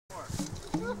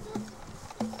Need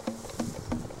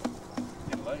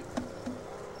a light.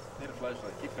 Need a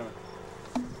flashlight. Keep coming.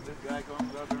 This guy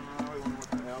comes up and I wonder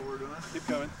what the hell we're doing. Keep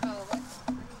coming. Oh,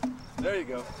 there you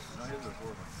go. No, here's the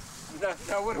foreman.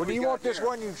 Now what Well, do you want this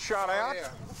one you shot out? Yeah.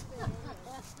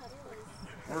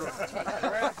 We're at the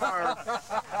fire.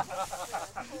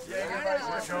 Yeah,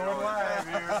 we're going live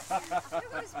here.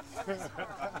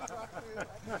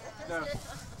 No.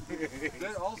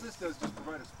 All this does is just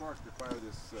provide a spark to fire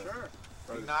this. Sure.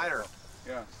 Igniter.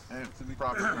 Yeah. And it's a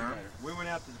proper igniter. We went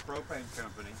out to the propane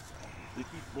company. They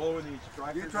keep blowing these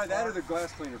strikers. You try that or the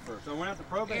glass cleaner first. So I went out to the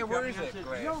propane company. Where is it? Said,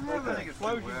 you don't have an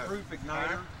explosion-proof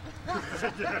igniter.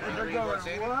 They're going,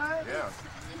 what? Yeah.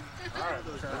 All right.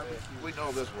 We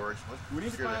know this works. We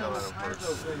need to find a little hydro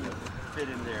thing that fit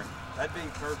in there. That'd be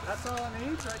perfect. that's all it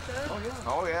needs right there. Oh yeah.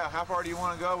 Oh yeah. How far do you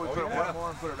want to go? We put it one more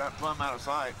and put it that plumb out of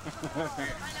sight.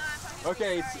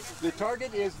 Okay. The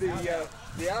target is the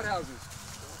outhouses.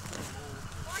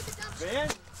 Ben?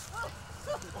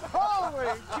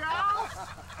 Holy cow!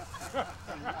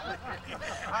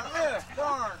 I'm this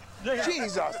darn.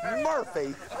 Jesus,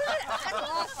 Murphy!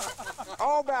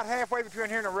 All about halfway between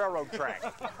here and the railroad track.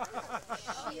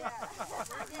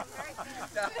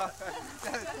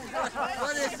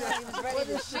 What is it? Ready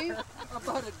to shoot?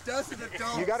 About a dozen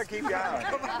adults. You got to keep your eye on it.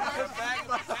 Baked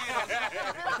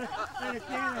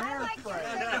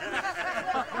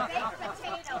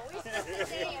potato. We spent the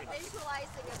day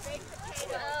visualizing a baked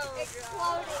potato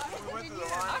exploding. We went to the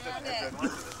line and said,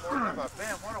 lunch this morning. I thought,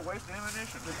 damn, what a waste of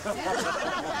ammunition.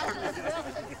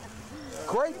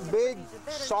 Great big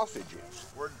sausages.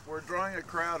 We're drawing a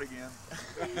crowd again.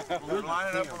 We're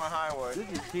lining up on the highway.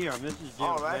 This is Tim. This is Jim's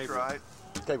Oh, that's neighbor. right.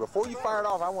 Okay, before you fire it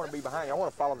off, I want to be behind you. I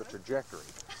want to follow the trajectory.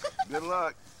 Good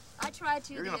luck. I tried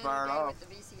to You're the gonna other fire it day off. with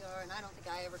the VCR, and I don't think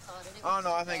I ever caught it. Oh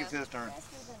no, I think it's his turn.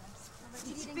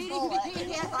 Speeding bullet.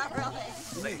 Yeah,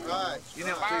 really. Right. You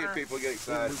never see it, people get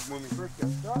excited. When we first got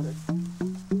started,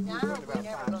 No, we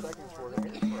never go more.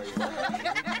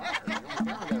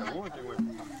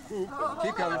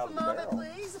 Keep coming. Moment,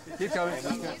 please. Keep coming.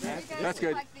 That's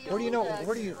good. where do you know?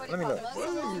 Where do you? Let me look. It's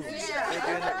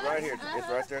right here. It's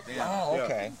right there at the end. Oh,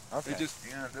 okay. Okay. It just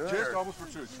You gonna do it? just or- almost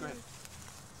protrudes. Go ahead.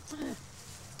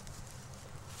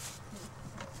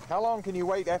 How long can you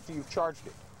wait after you've charged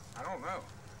it? I don't know.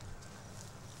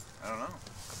 I don't know.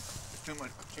 It's too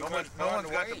much.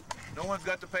 No one's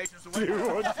got the patience to wait.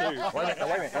 Wait a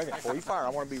minute. Before you fire, I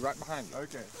want to be right behind you.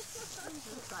 Okay.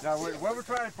 Now, what we're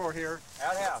trying for here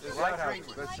Outhouse. is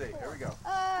outhouses. Let's see. Here we go.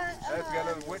 That's got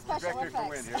a trajectory for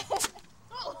wind here.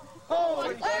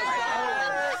 Holy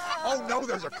Oh no,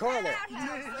 there's a car there.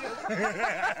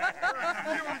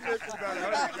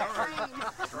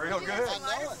 Real good.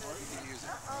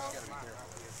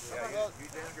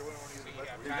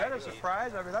 Is that a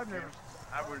surprise? I mean,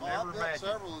 I would never imagine.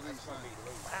 Several of these things.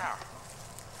 Wow.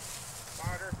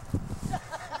 Smarter.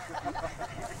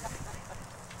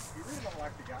 You really don't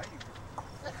like the guy.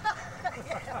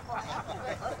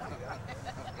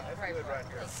 That's good right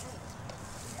there.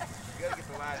 You gotta get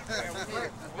the light.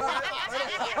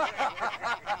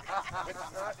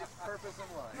 It's not its purpose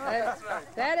in life.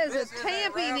 That is a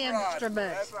tamping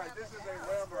instrument. That's right. This is a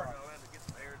ramrod.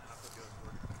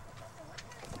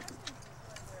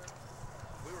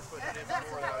 We were putting it in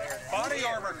before without air. Body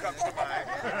armor comes to mind.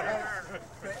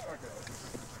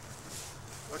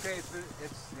 Okay, it's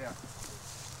yeah.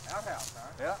 Outhouse, huh?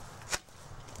 Yeah.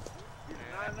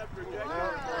 Line up your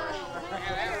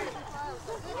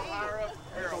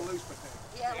There's a loose potato.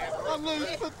 A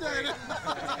loose potato.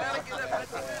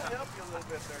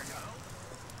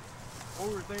 What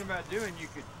we were thinking about doing, you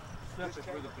could stuff it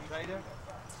with a potato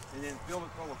and then fill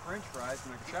it full of French fries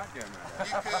and make a shotgun right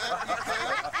You could.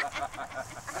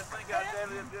 This thing got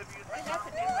deadly and good.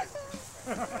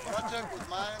 What I took with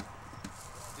mine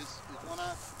is when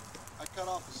I cut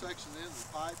off a section of the end of the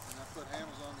pipe and I put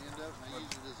handles on the end of it and I use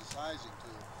it as a sizing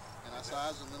tool. And I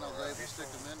size them, then I was able to stick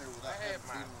them in there without having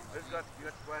to beat them. You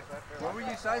got the flashlight there. What were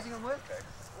you sizing them with?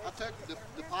 I took the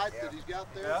pipe that he's got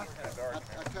there. Yeah.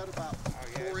 I cut about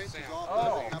 4 inches off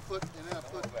of it, and then I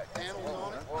put handles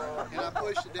on it, and I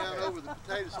pushed it down over the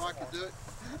potato so I could do it.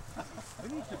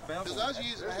 Because I was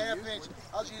using a half inch.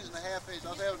 I was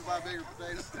having to buy bigger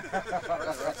potatoes.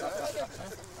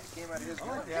 Came out of his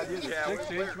Yeah, I did a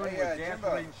 6-inch one with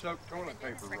gasoline-soaked toilet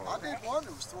paper roll. I did one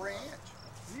that was 3 inch.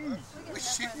 We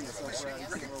shoot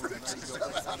grapefruits and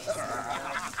stuff out of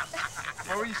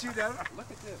Oh, you shoot that? Look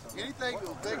at this. anything that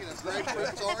was big enough,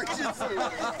 grapefruits, oranges. I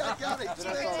got it. We got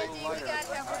to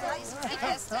have a nice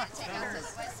weekend to take out to the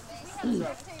West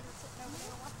Mesa.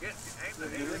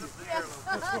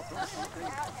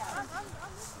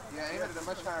 Yeah, aim it at a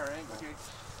much higher angle.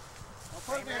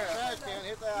 Put it in the trash can,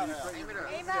 hit the outhouse. Aim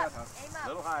up. Aim A up.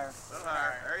 little higher. A little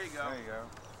higher. There you go. There you go.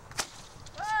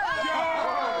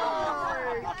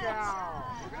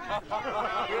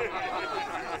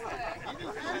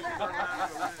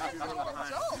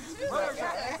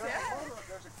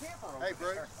 Hey,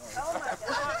 Brooks. Oh my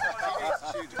God.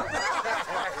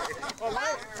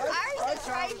 Ours is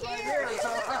right here.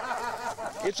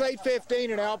 It's 8:15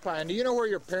 in Alpine. Do you know where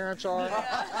your parents are?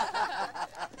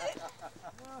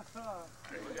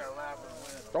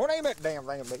 Don't aim that damn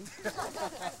thing at me.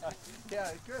 Yeah,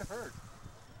 it could hurt.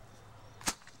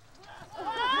 Oh!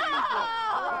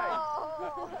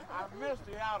 I missed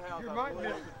the outhouse. You might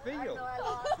miss the field.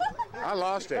 I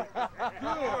lost it.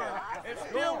 It's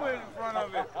still went in front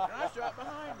of it. And I shot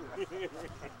behind it.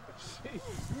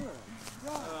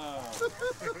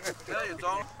 Tell you, it's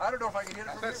all. I don't know if I can hit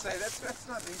it. Let's say that's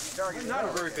not an easy target. It's not a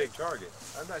very big target.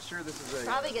 I'm not sure this is a.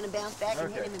 Probably going to bounce back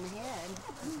and hit him in the head.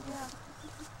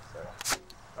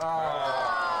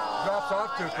 Drops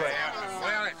off too quick.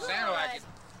 Well, it sounded like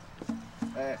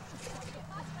it.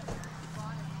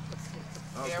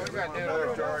 Yeah, we got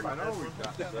another charge. I know we've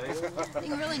got that.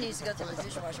 He really needs to go through the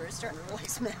dishwasher. It's starting to really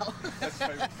smell.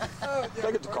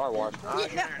 Take it to car wash.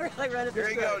 Yeah, really run it Here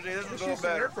he goes. This is a little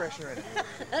better. Pressure in it.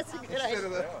 That's a good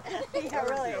idea. Yeah,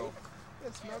 really.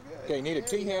 It smells good. Okay, you need a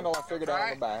T-handle. I figured out on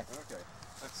the back. Okay.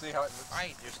 Let's see how it looks. I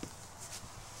ain't just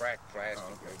cracked plastic a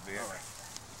bit.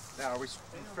 Now, are we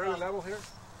fairly level here?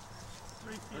 I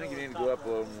think you need to go up a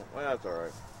little more. Well, that's all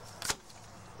right.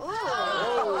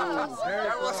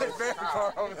 That wasn't very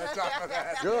far over the top of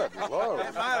that. Good. Whoa.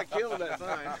 That might have killed that thing.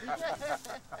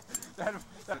 That's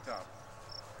the top.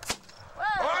 I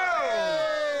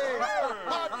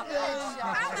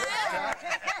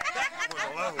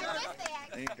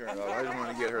just want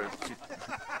to get her.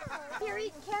 You're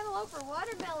eating cantaloupe or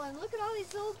watermelon. Look at all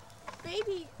these little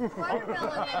baby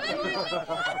watermelon.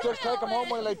 Just take them home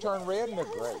when they turn red and they're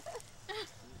great.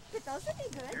 But those would be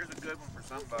good. Here's a good one for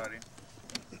somebody.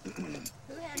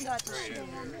 Who hadn't got the stand?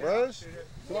 Rose,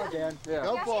 Come on, Dan. Yeah.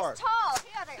 go for He's it. tall.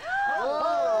 He ought to...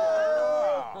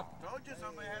 Told you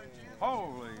somebody had a chance.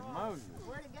 Holy Moses.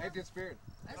 Where'd it go? Hey, good spirit.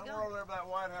 Let's Somewhere go. over there by that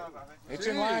White House, I think. It's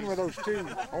in line with those two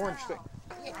orange things.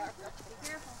 Yeah. Be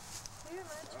careful. Too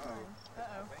much.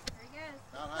 Uh-oh. There he goes.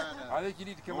 Not high enough. I think you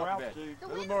need to come up a bit. The A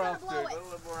little wind's more gonna blow altitude. it. A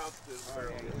little more altitude.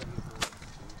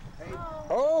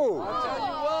 Oh! I'll tell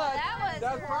you what. That was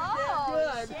That was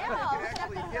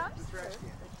pretty damn good.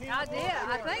 Yeah. I did.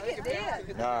 I think it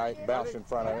did. All right, bounce in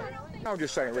front of it. I'm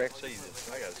just saying, Rick. See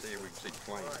this. I got to see if we can see the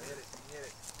plane.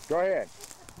 Go ahead.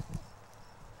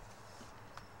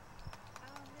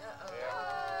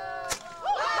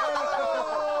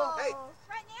 Hey.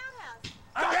 Right in the outhouse.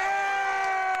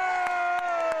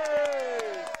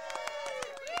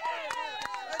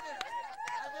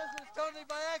 This was totally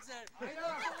by accident.